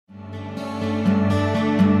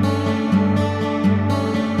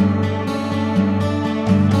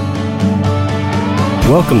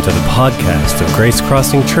Welcome to the podcast of Grace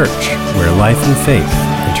Crossing Church, where life and faith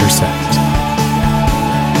intersect.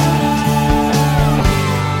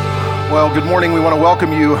 Well, good morning. We want to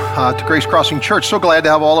welcome you to Grace Crossing Church. So glad to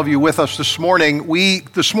have all of you with us this morning. We,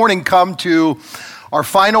 this morning, come to our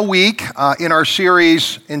final week in our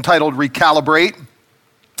series entitled RE-Calibrate.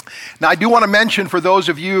 Now, I do want to mention for those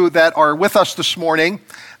of you that are with us this morning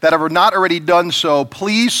that have not already done so,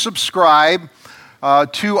 please subscribe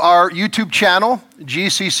to our YouTube channel,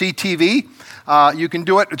 GCC TV. You can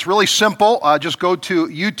do it. It's really simple. Just go to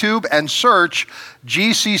YouTube and search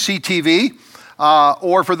GCC TV.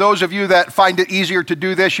 Or for those of you that find it easier to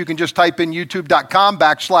do this, you can just type in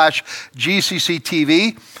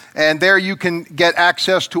youtube.com/GCCTV. And there you can get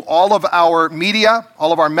access to all of our media,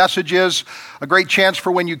 all of our messages, a great chance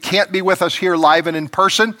for when you can't be with us here live and in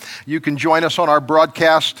person. You can join us on our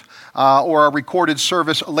broadcast or a recorded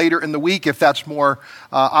service later in the week if that's more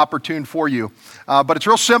opportune for you. But it's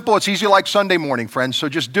real simple. It's easy like Sunday morning, friends. So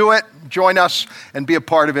just do it, join us, and be a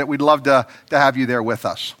part of it. We'd love to have you there with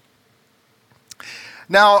us.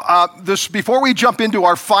 Now, before we jump into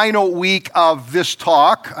our final week of this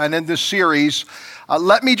talk and in this series,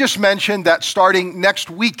 let me just mention that starting next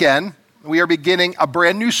weekend, we are beginning a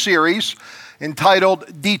brand new series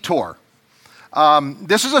entitled Detour.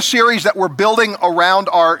 This is a series that we're building around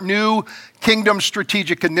our new kingdom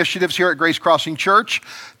strategic initiatives here at Grace Crossing Church,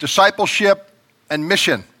 discipleship and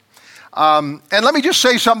mission. And let me just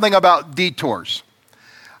say something about detours.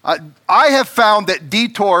 I have found that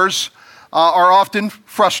detours are often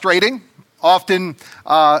frustrating, often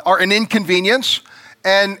are an inconvenience,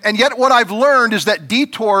 and yet what I've learned is that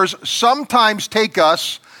detours sometimes take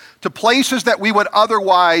us to places that we would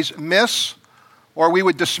otherwise miss or we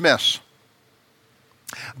would dismiss.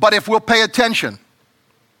 But if we'll pay attention,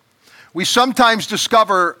 we sometimes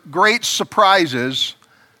discover great surprises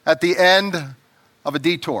at the end of a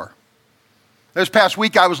detour. This past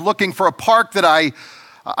week, I was looking for a park that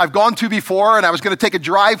I've gone to before, and I was going to take a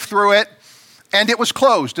drive through it, and it was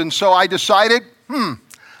closed. And so I decided,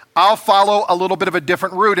 I'll follow a little bit of a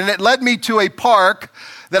different route. And it led me to a park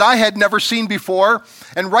that I had never seen before.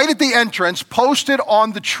 And right at the entrance, posted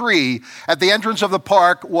on the tree at the entrance of the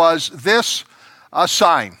park, was this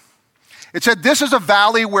sign. It said, "This is a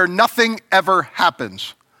valley where nothing ever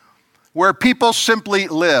happens, where people simply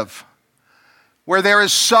live, where there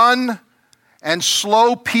is sun and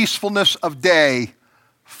slow peacefulness of day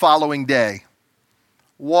following day.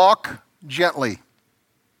 Walk gently,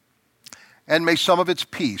 and may some of its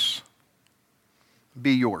peace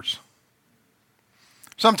be yours."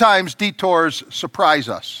 Sometimes detours surprise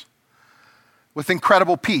us with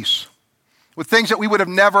incredible peace, with things that we would have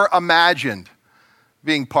never imagined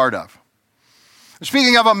being part of.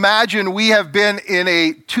 Speaking of imagine, we have been in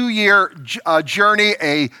a 2-year journey,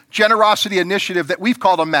 a generosity initiative that we've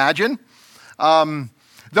called Imagine.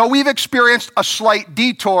 Though we've experienced a slight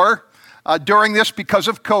detour during this because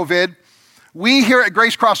of COVID, we here at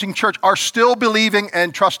Grace Crossing Church are still believing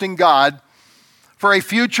and trusting God for a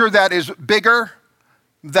future that is bigger,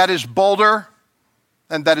 that is bolder,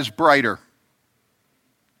 and that is brighter.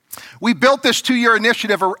 We built this 2-year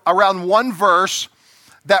initiative around one verse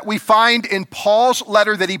that we find in Paul's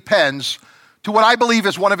letter that he pens to what I believe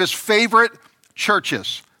is one of his favorite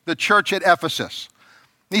churches, the church at Ephesus.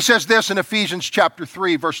 He says this in Ephesians chapter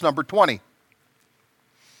 3, verse number 20.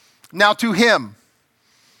 "Now to him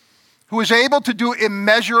who is able to do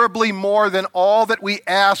immeasurably more than all that we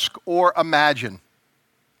ask or imagine,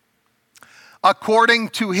 according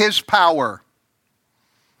to his power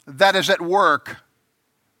that is at work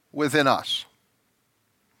within us."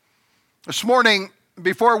 This morning,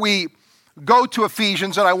 before we go to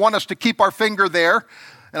Ephesians, and I want us to keep our finger there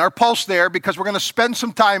and our pulse there because we're going to spend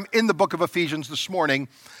some time in the book of Ephesians this morning,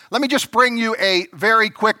 let me just bring you a very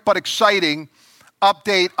quick but exciting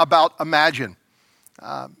update about Imagine.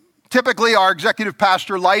 Typically, our executive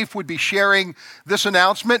pastor, Life, would be sharing this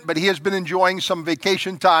announcement, but he has been enjoying some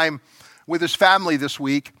vacation time with his family this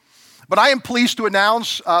week. But I am pleased to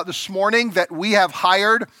announce this morning that we have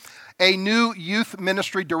hired a new youth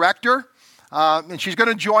ministry director. And she's going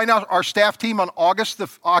to join our staff team on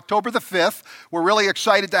October the 5th. We're really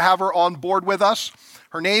excited to have her on board with us.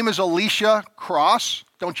 Her name is Alicia Cross.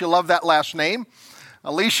 Don't you love that last name?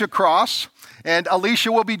 Alicia Cross. And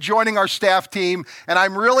Alicia will be joining our staff team. And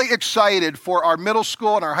I'm really excited for our middle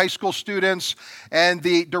school and our high school students and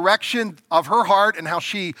the direction of her heart and how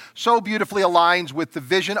she so beautifully aligns with the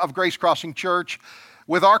vision of Grace Crossing Church,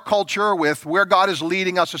 with our culture, with where God is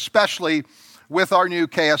leading us, especially with our new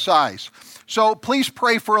KSIs. So please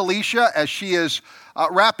pray for Alicia as she is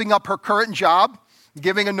wrapping up her current job,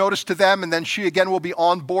 giving a notice to them, and then she again will be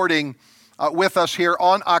onboarding with us here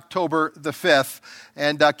on October the 5th.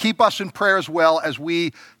 And keep us in prayer as well as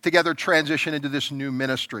we together transition into this new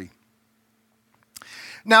ministry.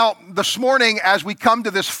 Now, this morning, as we come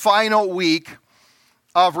to this final week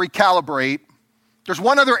of RE-Calibrate, there's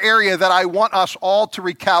one other area that I want us all to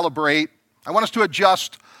recalibrate. I want us to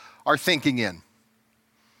adjust our thinking in.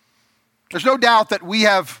 There's no doubt that we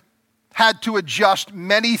have had to adjust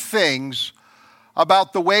many things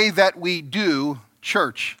about the way that we do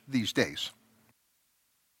church these days.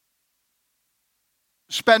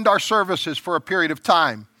 Spend our services for a period of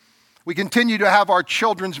time. We continue to have our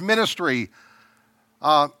children's ministry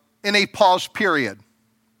in a pause period.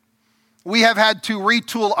 We have had to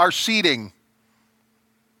retool our seating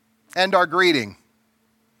and our greeting.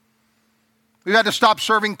 We've had to stop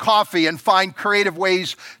serving coffee and find creative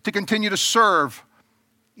ways to continue to serve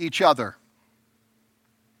each other.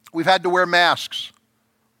 We've had to wear masks,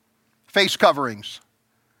 face coverings,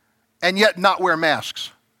 and yet not wear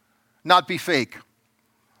masks, not be fake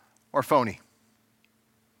or phony.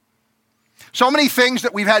 So many things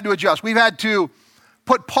that we've had to adjust. We've had to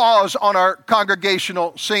put pause on our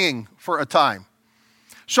congregational singing for a time.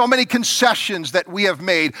 So many concessions that we have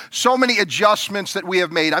made, so many adjustments that we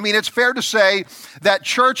have made. I mean, it's fair to say that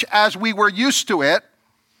church as we were used to it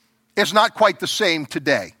is not quite the same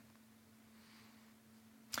today.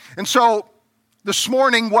 And so this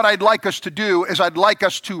morning, what I'd like us to do is I'd like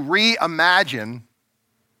us to reimagine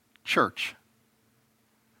church.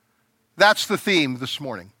 That's the theme this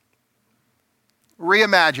morning.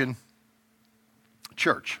 Reimagine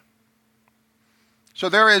church. So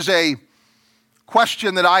there is a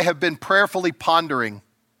question that I have been prayerfully pondering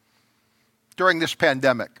during this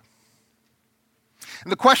pandemic.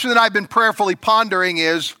 And the question that I've been prayerfully pondering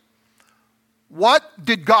is, what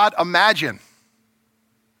did God imagine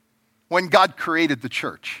when God created the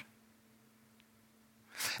church?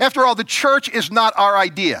 After all, the church is not our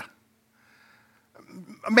idea.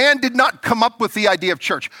 Man did not come up with the idea of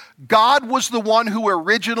church. God was the one who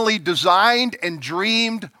originally designed and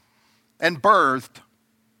dreamed and birthed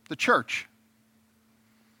the church.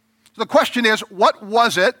 So the question is, what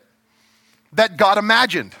was it that God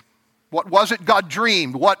imagined? What was it God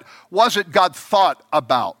dreamed? What was it God thought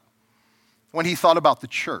about when he thought about the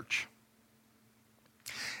church?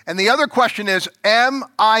 And the other question is, am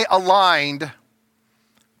I aligned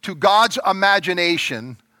to God's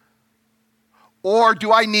imagination, or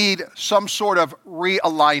do I need some sort of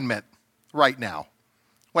realignment right now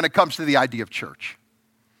when it comes to the idea of church?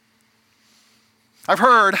 I've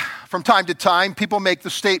heard from time to time people make the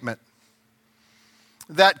statement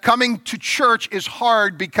that coming to church is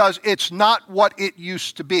hard because it's not what it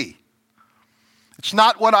used to be. It's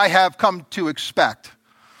not what I have come to expect.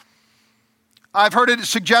 I've heard it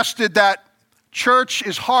suggested that church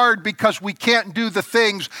is hard because we can't do the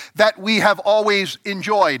things that we have always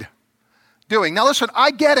enjoyed doing. Now listen,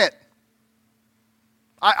 I get it.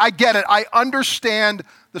 I get it. I understand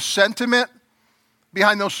the sentiment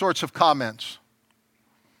behind those sorts of comments.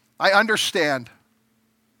 I understand.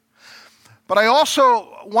 But I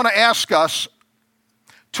also want to ask us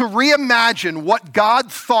to reimagine what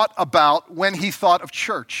God thought about when he thought of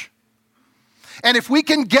church. And if we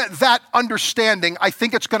can get that understanding, I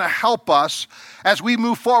think it's going to help us as we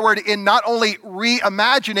move forward in not only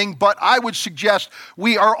reimagining, but I would suggest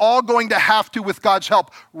we are all going to have to, with God's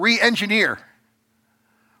help, re-engineer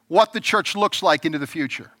what the church looks like into the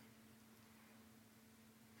future.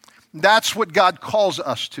 That's what God calls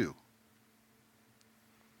us to.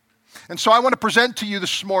 And so I want to present to you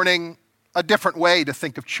this morning a different way to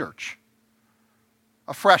think of church.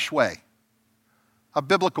 A fresh way. A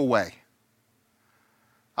biblical way.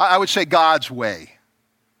 I would say God's way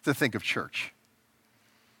to think of church.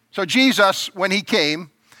 So Jesus, when he came,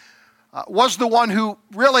 was the one who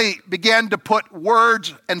really began to put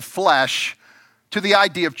words and flesh to the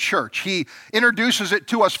idea of church. He introduces it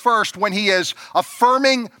to us first when he is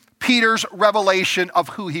affirming Peter's revelation of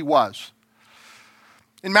who he was.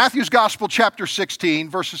 In Matthew's Gospel, chapter 16,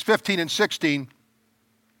 verses 15 and 16,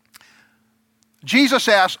 Jesus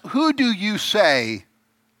asked, "Who do you say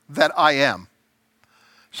that I am?"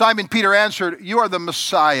 Simon Peter answered, "You are the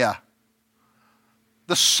Messiah,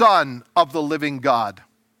 the Son of the living God."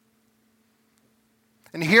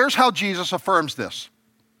 And here's how Jesus affirms this.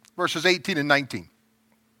 Verses 18 and 19.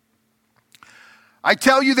 "I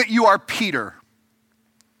tell you that you are Peter,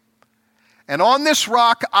 and on this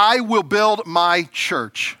rock I will build my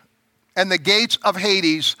church, and the gates of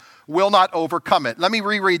Hades will not overcome it." Let me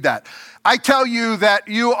reread that. "I tell you that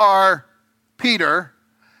you are Peter,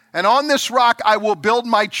 and on this rock I will build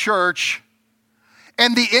my church,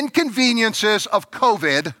 and the inconveniences of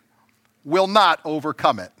COVID will not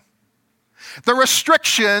overcome it." The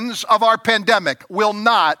restrictions of our pandemic will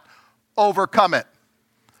not overcome it.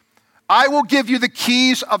 I will give you the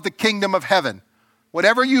keys of the kingdom of heaven.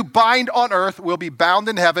 Whatever you bind on earth will be bound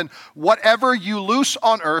in heaven. Whatever you loose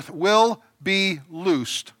on earth will be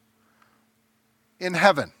loosed in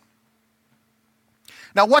heaven.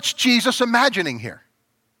 Now, what's Jesus imagining here?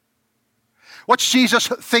 What's Jesus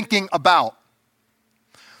thinking about?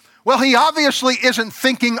 Well, he obviously isn't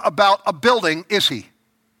thinking about a building, is he?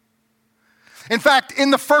 In fact,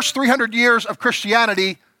 in the first 300 years of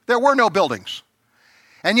Christianity, there were no buildings.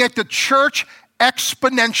 And yet the church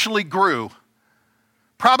exponentially grew,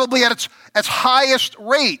 probably at its highest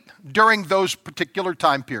rate during those particular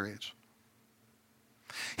time periods.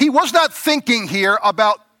 He was not thinking here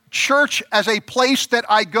about church as a place that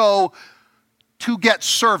I go to get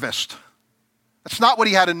serviced. That's not what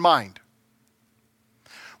he had in mind.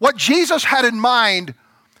 What Jesus had in mind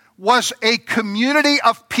was a community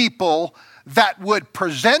of people that would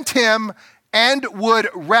present him and would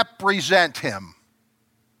represent him.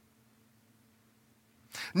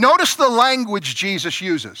 Notice the language Jesus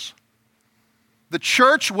uses. The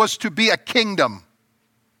church was to be a kingdom.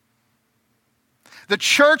 The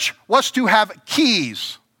church was to have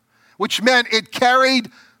keys, which meant it carried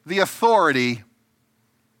the authority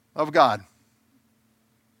of God.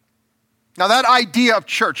 Now that idea of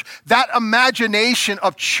church, that imagination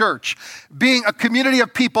of church, being a community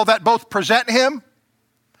of people that both present him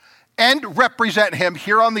and represent him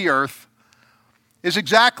here on the earth, is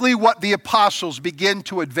exactly what the apostles begin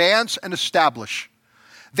to advance and establish.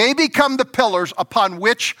 They become the pillars upon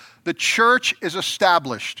which the church is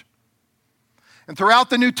established. And throughout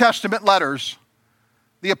the New Testament letters,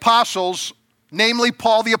 the apostles, namely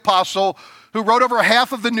Paul the apostle, who wrote over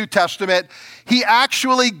half of the New Testament, he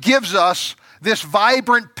actually gives us this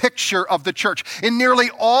vibrant picture of the church. In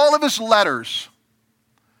nearly all of his letters,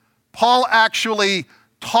 Paul actually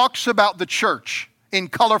talks about the church in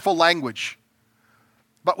colorful language.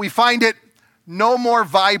 But we find it no more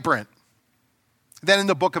vibrant than in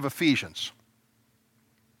the book of Ephesians,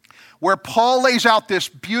 where Paul lays out this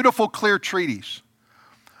beautiful, clear treatise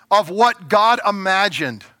of what God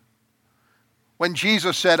imagined when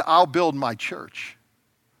Jesus said, I'll build my church.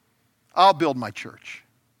 I'll build my church.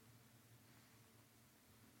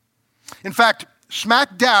 In fact,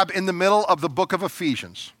 smack dab in the middle of the book of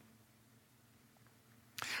Ephesians,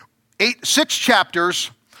 6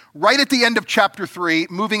 chapters, right at the end of chapter 3,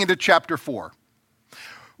 moving into chapter 4.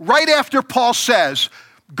 Right after Paul says,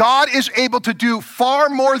 God is able to do far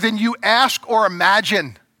more than you ask or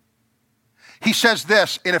imagine. He says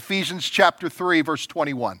this in Ephesians chapter 3, verse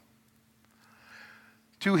 21.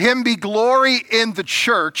 To him be glory in the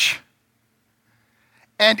church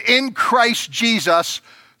and in Christ Jesus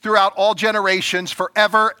throughout all generations,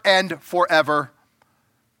 forever and forever.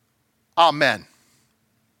 Amen.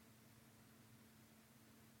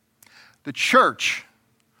 The church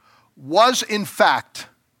was, in fact,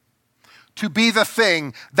 to be the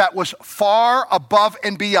thing that was far above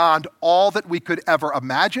and beyond all that we could ever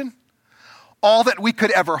imagine, all that we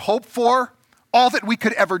could ever hope for, all that we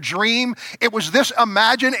could ever dream. It was this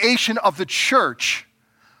imagination of the church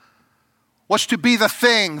was to be the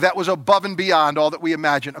thing that was above and beyond all that we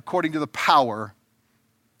imagine, according to the power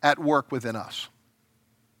at work within us.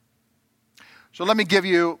 So let me give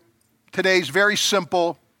you today's very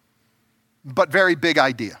simple but very big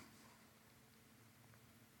idea.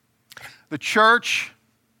 The church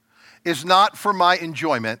is not for my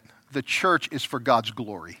enjoyment. The church is for God's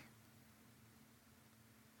glory.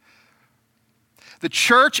 The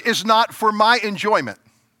church is not for my enjoyment.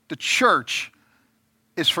 The church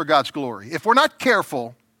is for God's glory. If we're not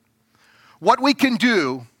careful, what we can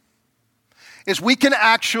do is we can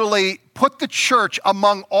actually put the church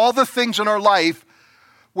among all the things in our life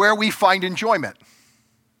where we find enjoyment.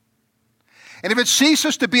 And if it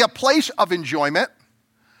ceases to be a place of enjoyment,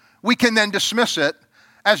 we can then dismiss it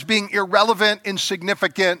as being irrelevant,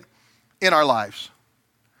 insignificant in our lives.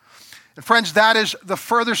 And friends, that is the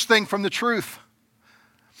furthest thing from the truth.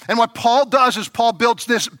 And what Paul does is Paul builds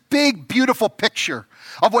this big, beautiful picture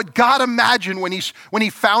of what God imagined when he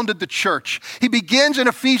founded the church. He begins in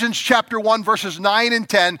Ephesians chapter 1, verses 9 and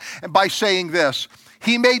 10, and by saying this,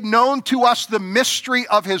 he made known to us the mystery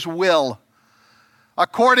of his will,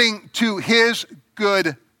 according to his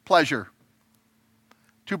good pleasure,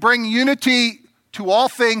 to bring unity to all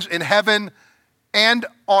things in heaven and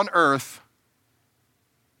on earth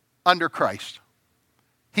under Christ.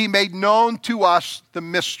 He made known to us the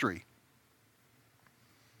mystery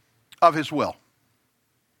of his will.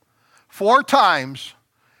 4 times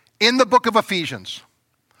in the book of Ephesians,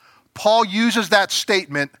 Paul uses that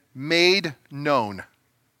statement, made known.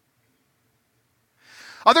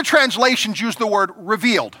 Other translations use the word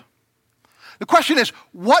revealed. The question is,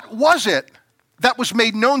 what was it that was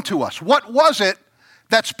made known to us? What was it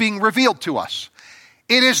that's being revealed to us?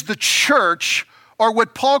 It is the church, or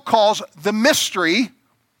what Paul calls the mystery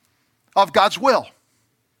of God's will.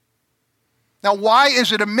 Now, why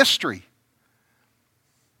is it a mystery?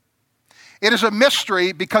 It is a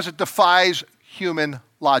mystery because it defies human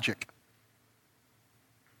logic.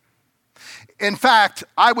 In fact,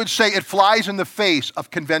 I would say it flies in the face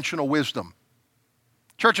of conventional wisdom.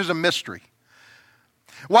 Church is a mystery.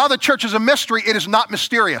 While the church is a mystery, it is not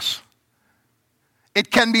mysterious.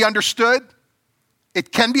 It can be understood,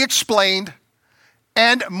 it can be explained,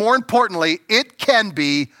 and more importantly, it can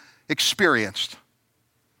be experienced.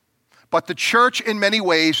 But the church in many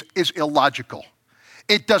ways is illogical.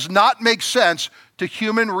 It does not make sense to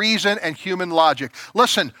human reason and human logic.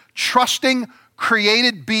 Listen, trusting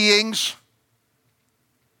created beings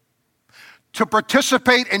to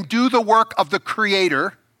participate and do the work of the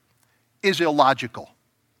Creator is illogical.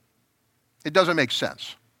 It doesn't make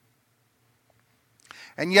sense.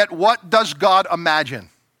 And yet, what does God imagine?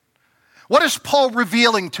 What is Paul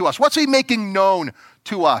revealing to us? What's he making known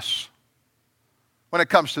to us when it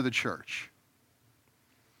comes to the church?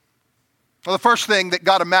 Well, the first thing that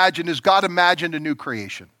God imagined is God imagined a new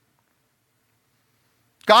creation.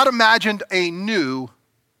 God imagined a new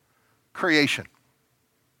creation.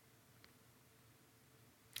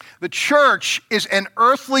 The church is an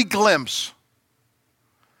earthly glimpse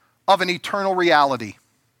of an eternal reality.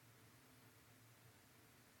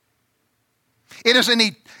 It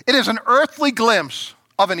is an earthly glimpse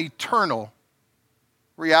of an eternal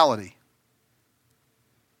reality.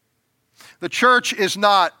 The church is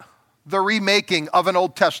not the remaking of an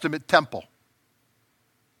Old Testament temple.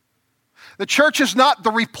 The church is not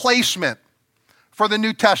the replacement for the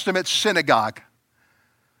New Testament synagogue.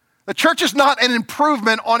 The church is not an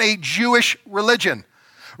improvement on a Jewish religion.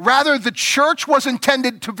 Rather, the church was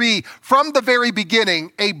intended to be, from the very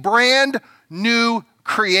beginning, a brand new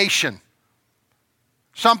creation.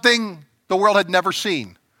 Something the world had never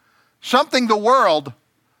seen. Something the world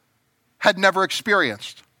had never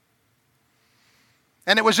experienced.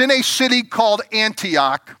 And it was in a city called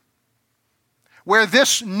Antioch where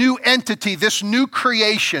this new entity, this new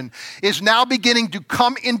creation, is now beginning to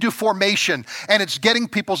come into formation, and it's getting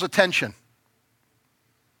people's attention.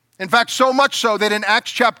 In fact, so much so that in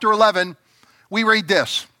Acts chapter 11, we read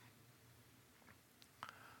this.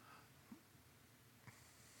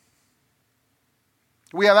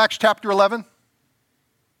 We have Acts chapter 11.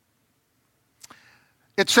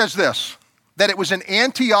 It says this, that it was in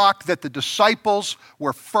Antioch that the disciples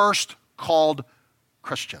were first called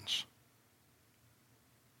Christians.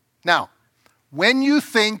 Now, when you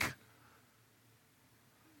think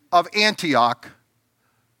of Antioch,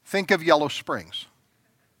 think of Yellow Springs.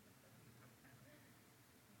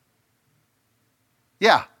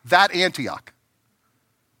 Yeah, that Antioch.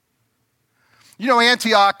 You know,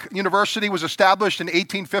 Antioch University was established in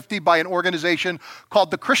 1850 by an organization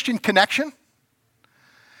called the Christian Connection.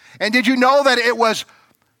 And did you know that it was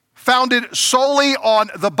founded solely on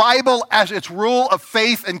the Bible as its rule of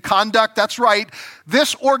faith and conduct? That's right.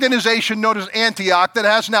 This organization known as Antioch, that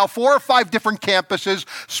has now 4 or 5 different campuses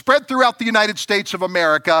spread throughout the United States of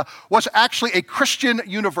America, was actually a Christian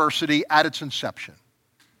university at its inception.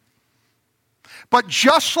 But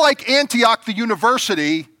just like Antioch, the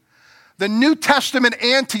university, the New Testament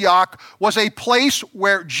Antioch was a place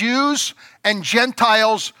where Jews and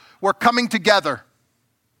Gentiles were coming together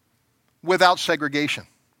without segregation.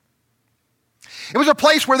 It was a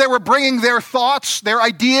place where they were bringing their thoughts, their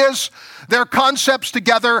ideas, their concepts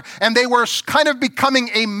together, and they were kind of becoming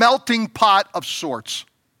a melting pot of sorts.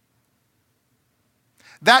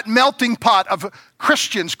 That melting pot of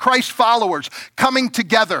Christians, Christ followers, coming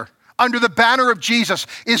together under the banner of Jesus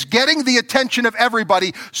is getting the attention of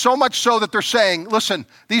everybody, so much so that they're saying, listen,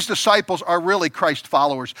 these disciples are really Christ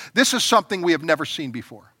followers. This is something we have never seen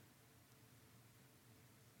before.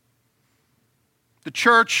 The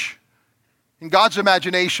church, in God's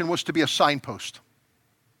imagination, was to be a signpost.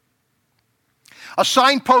 A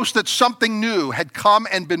signpost that something new had come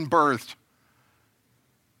and been birthed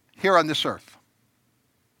here on this earth.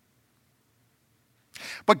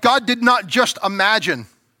 But God did not just imagine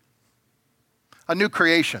a new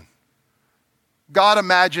creation. God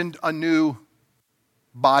imagined a new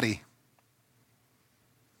body.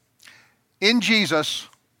 In Jesus,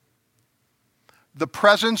 the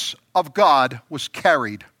presence of God was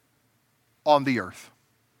carried on the earth.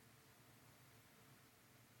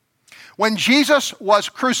 When Jesus was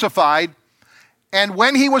crucified and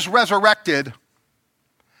when he was resurrected,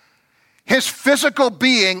 His physical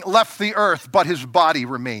being left the earth, but his body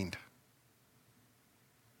remained.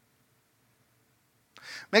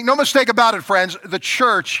 Make no mistake about it, friends, the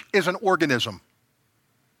church is an organism.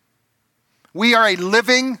 We are a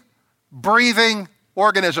living, breathing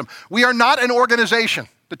organism. We are not an organization.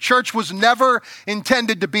 The church was never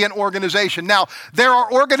intended to be an organization. Now, there are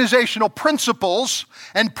organizational principles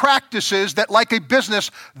and practices that, like a business,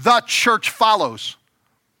 the church follows.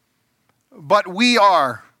 But we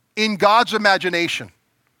are, in God's imagination,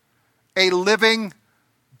 a living,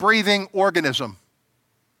 breathing organism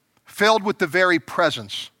filled with the very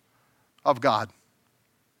presence of God.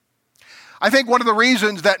 I think one of the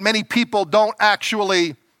reasons that many people don't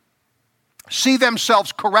actually see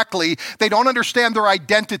themselves correctly, they don't understand their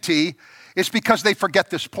identity, is because they forget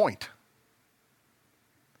this point.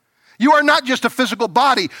 You are not just a physical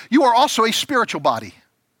body, you are also a spiritual body.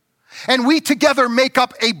 And we together make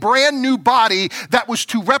up a brand new body that was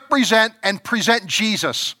to represent and present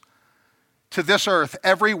Jesus to this earth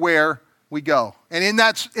everywhere we go. And in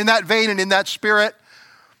that vein and in that spirit,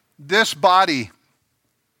 this body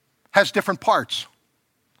has different parts.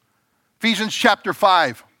 Ephesians chapter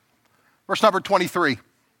 5, verse number 23.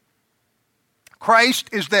 Christ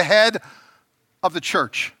is the head of the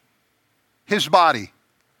church, his body,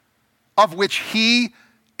 of which he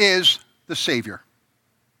is the Savior.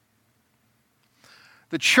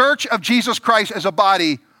 The church of Jesus Christ as a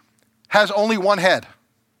body has only one head.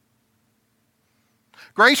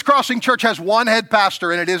 Grace Crossing Church has one head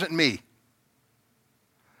pastor, and it isn't me.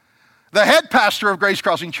 The head pastor of Grace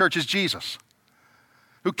Crossing Church is Jesus,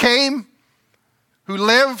 who came, who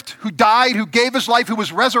lived, who died, who gave his life, who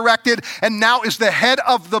was resurrected, and now is the head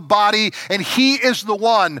of the body, and he is the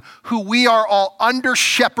one who we are all under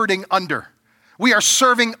shepherding under. We are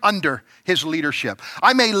serving under his leadership.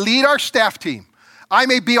 I may lead our staff team. I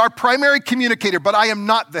may be our primary communicator, but I am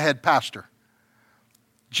not the head pastor.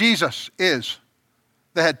 Jesus is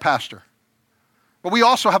the head pastor. But we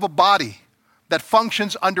also have a body that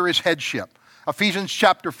functions under his headship. Ephesians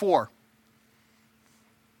chapter 4,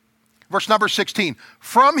 verse number 16.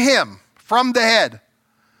 From him, from the head,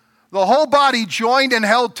 the whole body joined and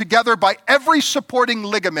held together by every supporting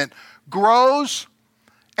ligament grows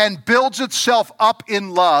and builds itself up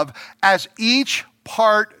in love as each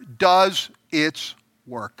part does its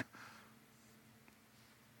work.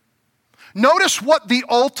 Notice what the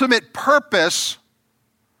ultimate purpose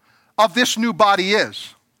of this new body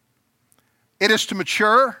is. It is to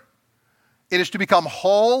mature, it is to become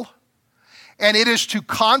whole, and it is to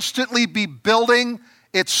constantly be building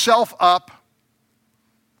itself up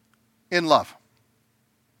in love.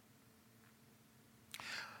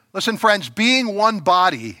 Listen, friends, being one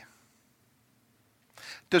body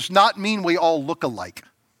does not mean we all look alike.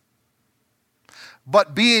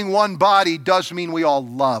 But being one body does mean we all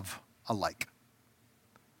love alike.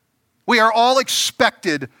 We are all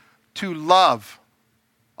expected to love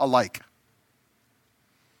alike.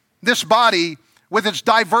 This body, with its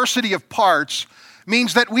diversity of parts,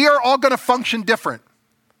 means that we are all going to function different.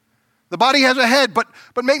 The body has a head, but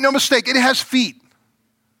make no mistake, it has feet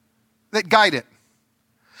that guide it.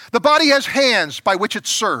 The body has hands by which it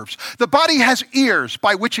serves. The body has ears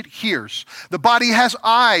by which it hears. The body has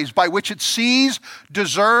eyes by which it sees,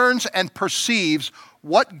 discerns, and perceives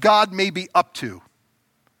what God may be up to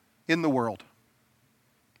in the world.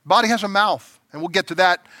 The body has a mouth, and we'll get to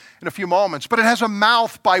that in a few moments, but it has a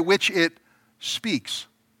mouth by which it speaks.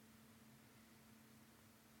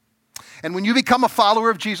 And when you become a follower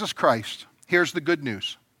of Jesus Christ, here's the good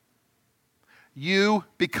news. You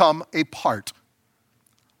become a part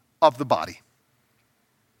of the body.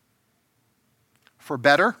 For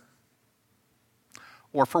better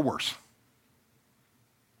or for worse.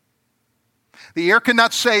 The ear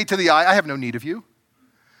cannot say to the eye, I have no need of you.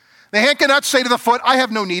 The hand cannot say to the foot, I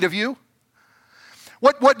have no need of you.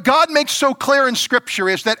 What God makes so clear in Scripture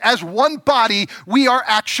is that as one body, we are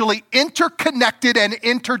actually interconnected and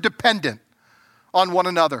interdependent on one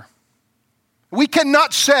another. We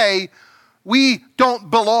cannot say we don't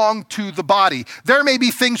belong to the body. There may be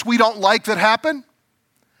things we don't like that happen.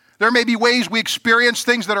 There may be ways we experience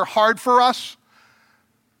things that are hard for us.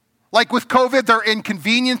 Like with COVID, there are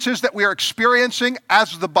inconveniences that we are experiencing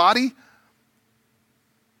as the body.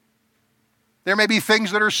 There may be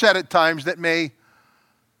things that are said at times that may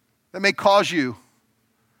cause you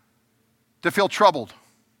to feel troubled.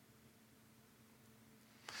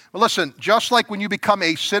 Well, listen, just like when you become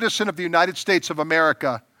a citizen of the United States of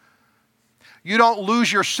America, you don't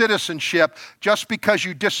lose your citizenship just because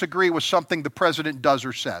you disagree with something the president does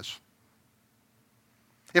or says.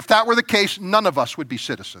 If that were the case, none of us would be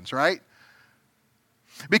citizens, right?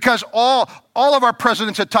 Because all of our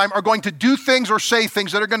presidents at time are going to do things or say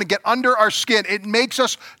things that are going to get under our skin. It makes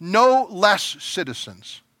us no less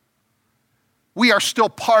citizens. We are still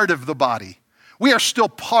part of the body. We are still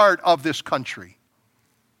part of this country.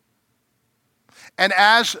 And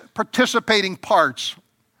as participating parts,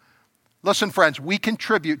 listen, friends, we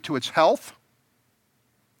contribute to its health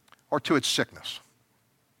or to its sickness.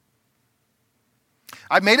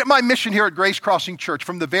 I made it my mission here at Grace Crossing Church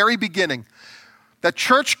from the very beginning that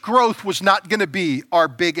church growth was not going to be our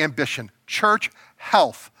big ambition. Church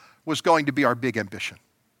health was going to be our big ambition.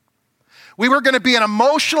 We were going to be an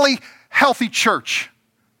emotionally healthy church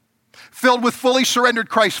filled with fully surrendered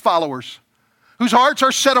Christ followers whose hearts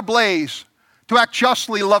are set ablaze to act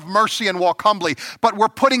justly, love mercy, and walk humbly. But we're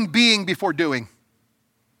putting being before doing.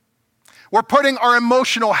 We're putting our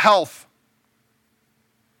emotional health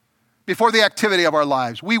before the activity of our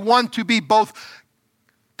lives. We want to be both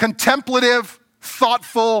contemplative,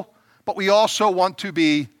 thoughtful, but we also want to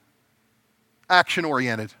be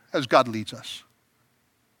action-oriented as God leads us.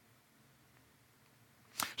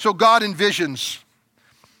 So God envisions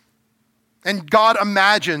and God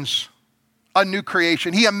imagines a new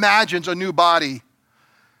creation. He imagines a new body,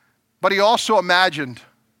 but he also imagined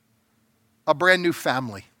a brand new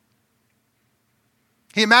family.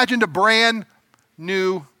 He imagined a brand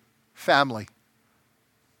new family.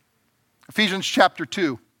 Ephesians chapter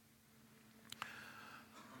 2,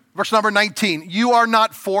 verse number 19. You are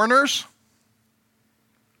not foreigners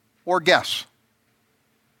or guests,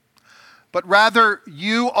 but rather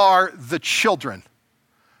you are the children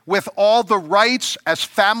with all the rights as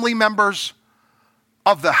family members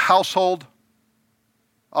of the household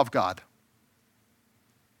of God.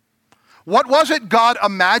 What was it God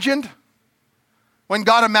imagined when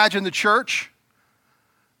God imagined the church?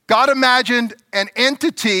 God imagined an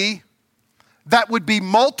entity that would be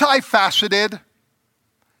multifaceted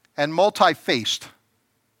and multi-faced.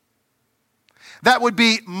 That would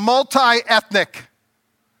be multi-ethnic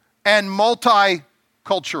and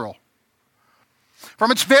multicultural.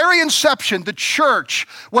 From its very inception, the church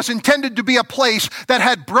was intended to be a place that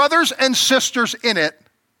had brothers and sisters in it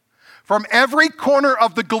from every corner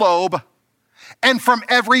of the globe and from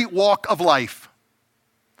every walk of life.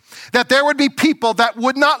 That there would be people that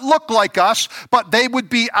would not look like us, but they would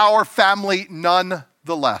be our family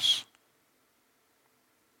nonetheless.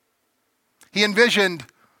 He envisioned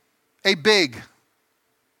a big,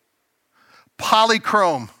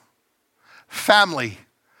 polychrome family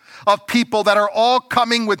of people that are all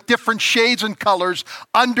coming with different shades and colors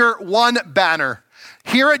under one banner.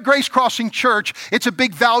 Here at Grace Crossing Church, it's a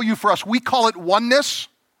big value for us. We call it oneness.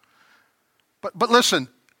 But listen,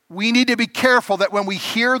 we need to be careful that when we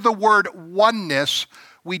hear the word oneness,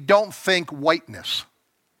 we don't think whiteness.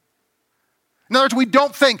 In other words, we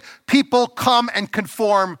don't think people come and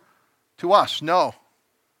conform to us. No.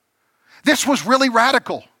 This was really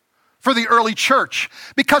radical for the early church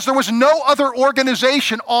because there was no other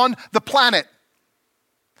organization on the planet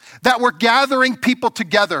that were gathering people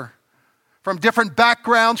together from different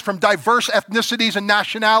backgrounds, from diverse ethnicities and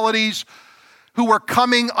nationalities who were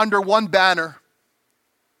coming under one banner.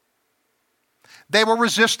 They were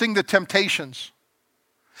resisting the temptations.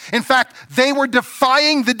 In fact, they were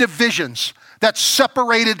defying the divisions that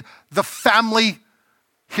separated the family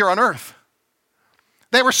here on earth.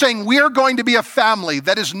 They were saying, we are going to be a family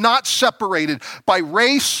that is not separated by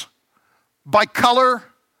race, by color,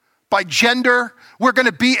 by gender. We're going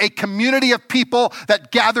to be a community of people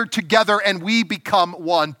that gather together and we become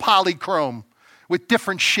one, polychrome, with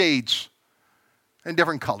different shades and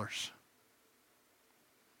different colors.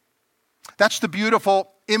 That's the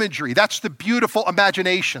beautiful imagery. That's the beautiful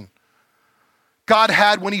imagination God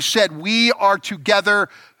had when he said, we are together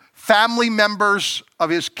family members of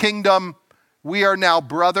his kingdom. We are now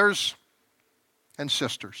brothers and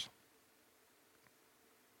sisters.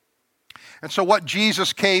 And so what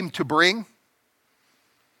Jesus came to bring,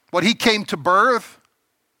 what he came to birth,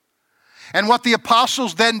 and what the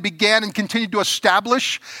apostles then began and continued to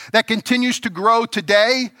establish that continues to grow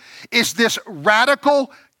today is this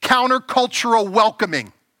radical countercultural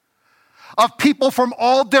welcoming of people from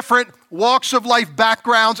all different walks of life,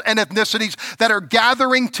 backgrounds, and ethnicities that are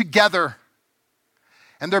gathering together.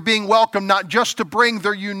 And they're being welcomed not just to bring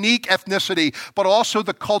their unique ethnicity, but also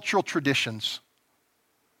the cultural traditions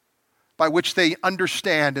by which they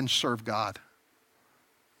understand and serve God.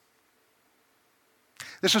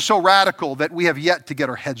 This is so radical that we have yet to get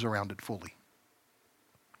our heads around it fully.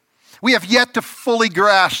 We have yet to fully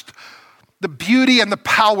grasp the beauty and the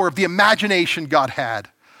power of the imagination God had.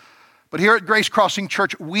 But here at Grace Crossing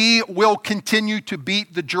Church, we will continue to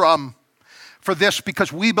beat the drum for this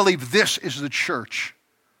because we believe this is the church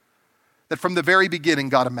that from the very beginning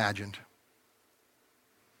God imagined.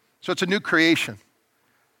 So it's a new creation.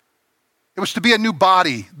 It was to be a new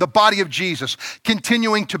body, the body of Jesus,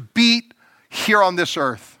 continuing to beat here on this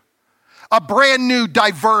earth. A brand new,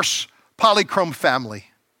 diverse, polychrome family.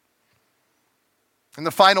 And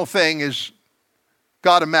the final thing is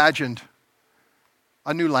God imagined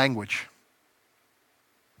a new language.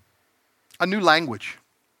 A new language.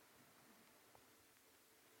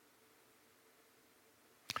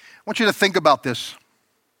 I want you to think about this.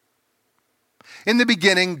 In the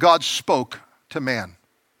beginning, God spoke to man.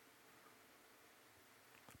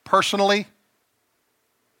 Personally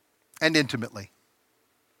and intimately.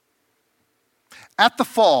 At the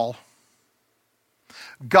fall,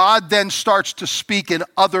 God then starts to speak in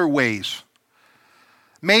other ways,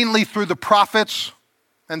 mainly through the prophets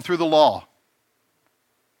and through the law.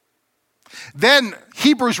 Then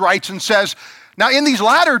Hebrews writes and says, now in these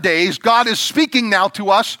latter days, God is speaking now to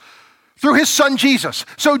us through his son Jesus.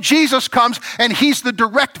 So Jesus comes and he's the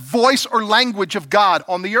direct voice or language of God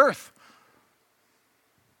on the earth.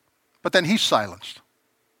 But then he's silenced.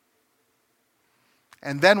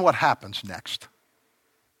 And then what happens next?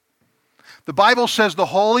 The Bible says the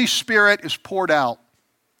Holy Spirit is poured out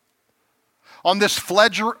on this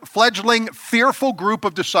fledgling, fearful group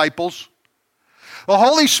of disciples. The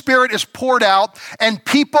Holy Spirit is poured out and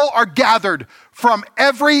people are gathered from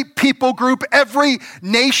every people group, every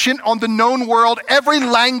nation on the known world. Every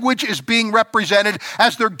language is being represented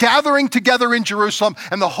as they're gathering together in Jerusalem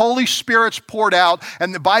and the Holy Spirit's poured out.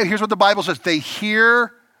 And here's what the Bible says. They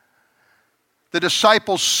hear the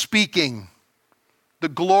disciples speaking the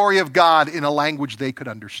glory of God in a language they could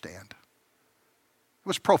understand. It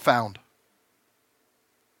was profound.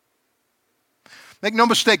 Make no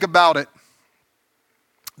mistake about it.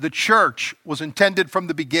 The church was intended from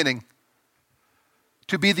the beginning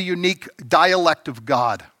to be the unique dialect of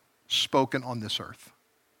God spoken on this earth.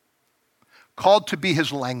 Called to be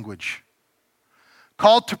his language.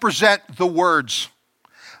 Called to present the words,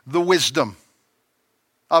 the wisdom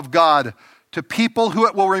of God to people who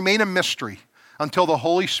it will remain a mystery until the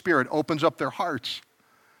Holy Spirit opens up their hearts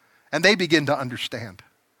and they begin to understand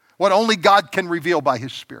what only God can reveal by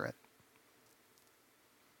his Spirit.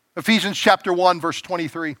 Ephesians chapter 1, verse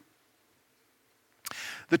 23.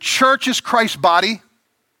 The church is Christ's body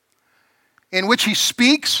in which he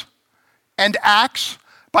speaks and acts,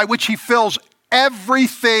 by which he fills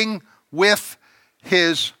everything with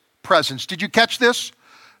his presence. Did you catch this?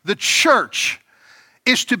 The church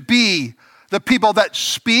is to be the people that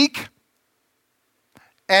speak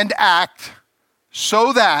and act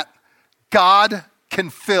so that God can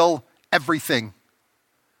fill everything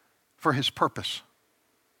for his purpose.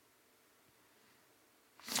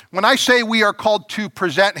 When I say we are called to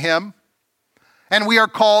present him and we are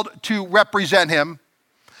called to represent him,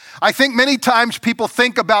 I think many times people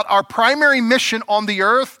think about our primary mission on the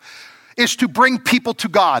earth is to bring people to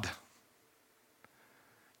God.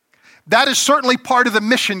 That is certainly part of the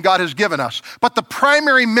mission God has given us. But the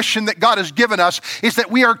primary mission that God has given us is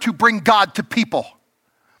that we are to bring God to people.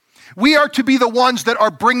 We are to be the ones that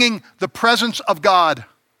are bringing the presence of God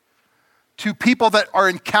to people that are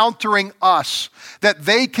encountering us, that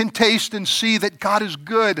they can taste and see that God is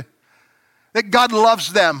good, that God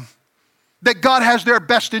loves them, that God has their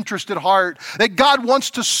best interest at heart, that God wants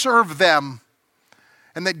to serve them,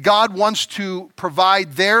 and that God wants to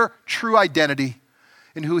provide their true identity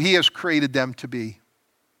in who he has created them to be.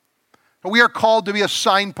 And we are called to be a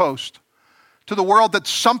signpost to the world that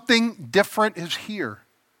something different is here.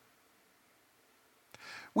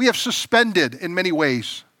 We have suspended, in many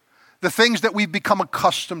ways, the things that we've become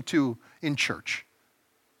accustomed to in church.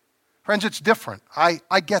 Friends, it's different. I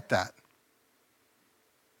get that.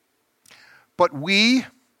 But we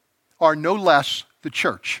are no less the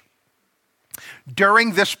church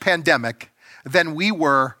during this pandemic than we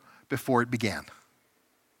were before it began.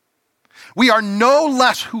 We are no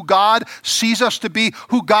less who God sees us to be,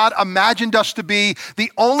 who God imagined us to be.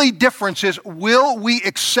 The only difference is, will we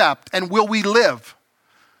accept and will we live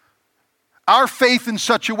our faith in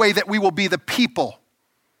such a way that we will be the people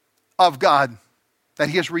of God that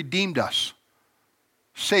he has redeemed us,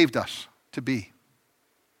 saved us to be.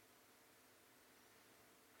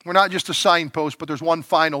 We're not just a signpost, but there's one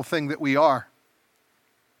final thing that we are.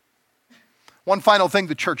 One final thing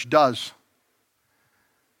the church does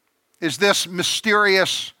is this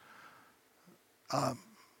mysterious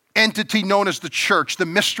entity known as the church, the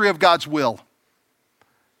mystery of God's will,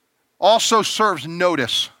 also serves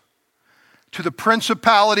notice to the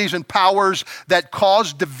principalities and powers that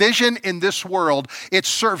cause division in this world. It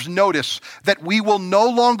serves notice that we will no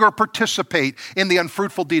longer participate in the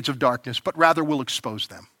unfruitful deeds of darkness, but rather will expose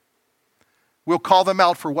them. We'll call them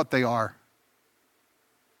out for what they are.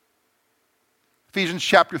 Ephesians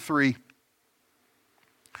chapter 3,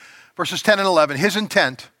 verses 10 and 11. His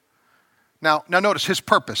intent, now notice his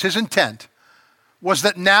purpose, his intent was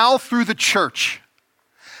that now through the church,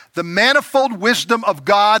 the manifold wisdom of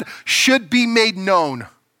God should be made known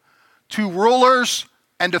to rulers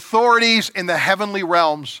and authorities in the heavenly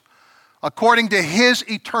realms, according to his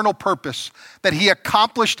eternal purpose that he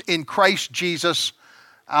accomplished in Christ Jesus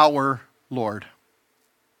our Lord.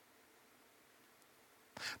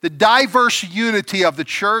 The diverse unity of the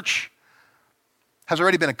church has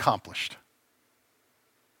already been accomplished.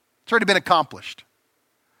 It's already been accomplished.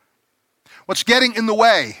 What's getting in the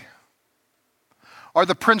way are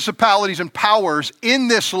the principalities and powers in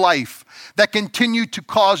this life that continue to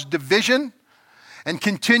cause division and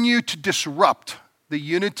continue to disrupt the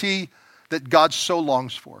unity that God so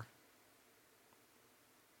longs for.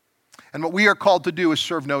 And what we are called to do is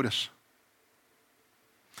serve notice.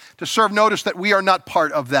 To serve notice that we are not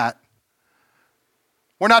part of that.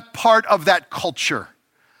 We're not part of that culture.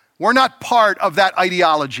 We're not part of that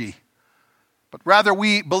ideology. But rather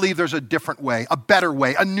we believe there's a different way, a better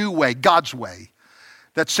way, a new way, God's way,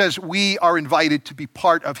 that says we are invited to be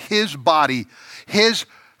part of his body, his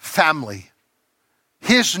family,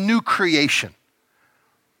 his new creation.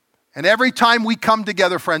 And every time we come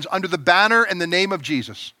together, friends, under the banner and the name of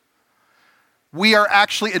Jesus, we are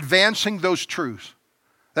actually advancing those truths,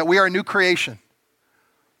 that we are a new creation,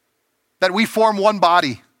 that we form one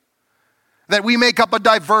body, that we make up a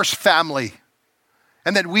diverse family,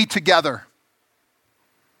 and that we together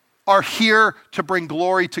are here to bring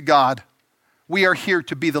glory to God. We are here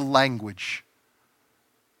to be the language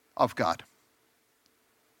of God.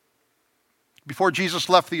 Before Jesus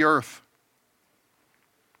left the earth,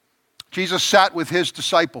 Jesus sat with his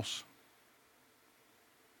disciples.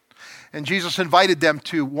 And Jesus invited them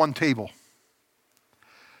to one table,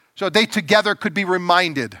 so they together could be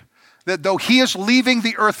reminded that though he is leaving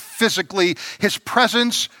the earth physically, his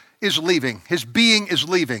presence is leaving, his being is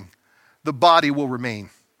leaving, the body will remain.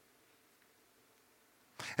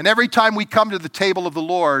 And every time we come to the table of the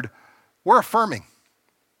Lord, we're affirming.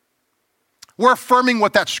 We're affirming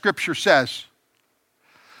what that scripture says.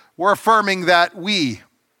 We're affirming that we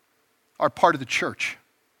are part of the church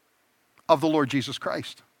of the Lord Jesus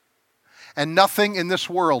Christ. And nothing in this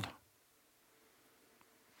world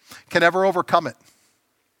can ever overcome it.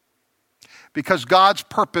 Because God's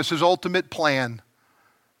purpose, his ultimate plan,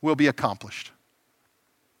 will be accomplished.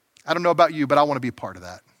 I don't know about you, but I want to be a part of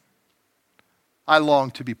that. I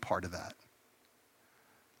long to be part of that.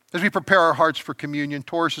 As we prepare our hearts for communion,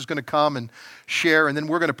 Taurus is going to come and share, and then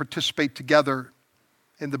we're going to participate together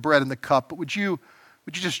in the bread and the cup. But would you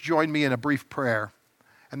just join me in a brief prayer?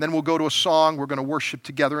 And then we'll go to a song. We're going to worship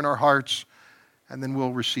together in our hearts, and then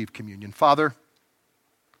we'll receive communion. Father,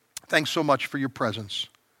 thanks so much for your presence.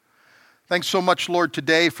 Thanks so much, Lord,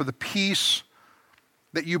 today for the peace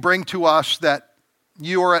that you bring to us, that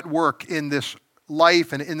you are at work in this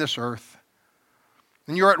life and in this earth.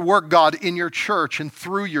 And you're at work, God, in your church and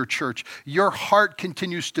through your church. Your heart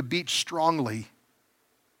continues to beat strongly.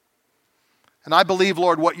 And I believe,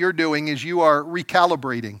 Lord, what you're doing is you are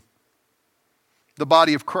recalibrating the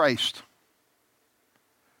body of Christ.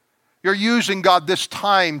 You're using, God, this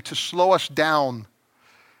time to slow us down,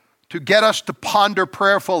 to get us to ponder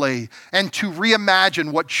prayerfully and to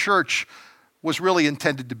reimagine what church was really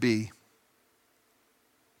intended to be.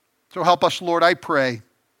 So help us, Lord, I pray,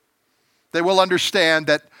 that we'll understand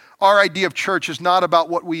that our idea of church is not about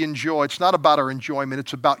what we enjoy. It's not about our enjoyment.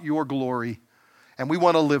 It's about your glory. And we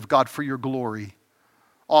want to live, God, for your glory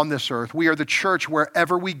on this earth. We are the church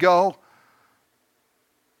wherever we go.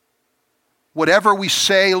 Whatever we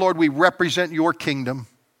say, Lord, we represent your kingdom.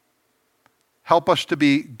 Help us to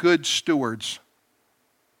be good stewards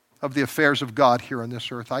of the affairs of God here on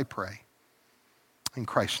this earth, I pray. In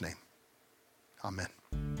Christ's name, amen.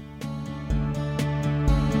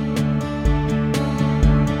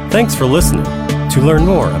 Thanks for listening. To learn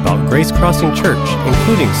more about Grace Crossing Church,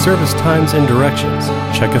 including service times and directions,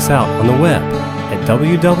 check us out on the web at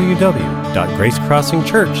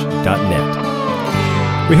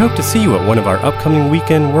www.gracecrossingchurch.net. We hope to see you at one of our upcoming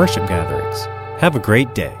weekend worship gatherings. Have a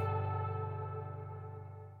great day.